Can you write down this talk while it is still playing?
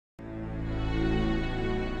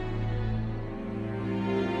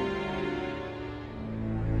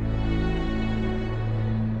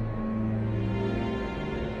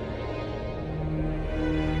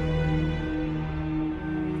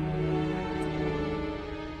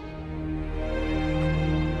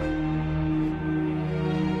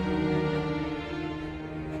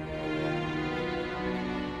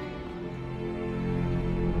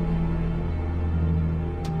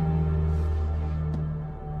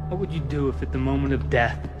What would you do if at the moment of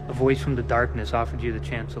death, a voice from the darkness offered you the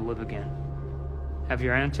chance to live again? Have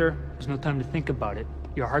your answer? There's no time to think about it.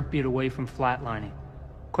 Your heartbeat away from flatlining.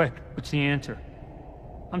 Quick, what's the answer?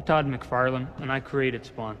 I'm Todd McFarlane, and I created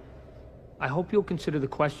Spawn. I hope you'll consider the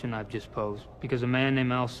question I've just posed, because a man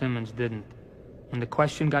named Al Simmons didn't. When the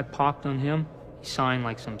question got popped on him, he signed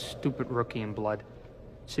like some stupid rookie in blood.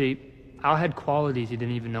 See, Al had qualities he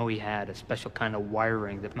didn't even know he had, a special kind of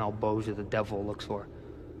wiring that Malboja the devil looks for.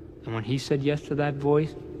 And when he said yes to that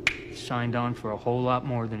voice, he signed on for a whole lot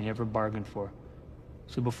more than he ever bargained for.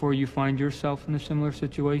 So before you find yourself in a similar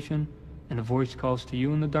situation, and a voice calls to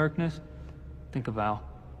you in the darkness, think of Al.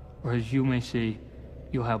 Or as you may see,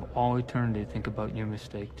 you'll have all eternity to think about your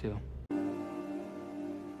mistake too.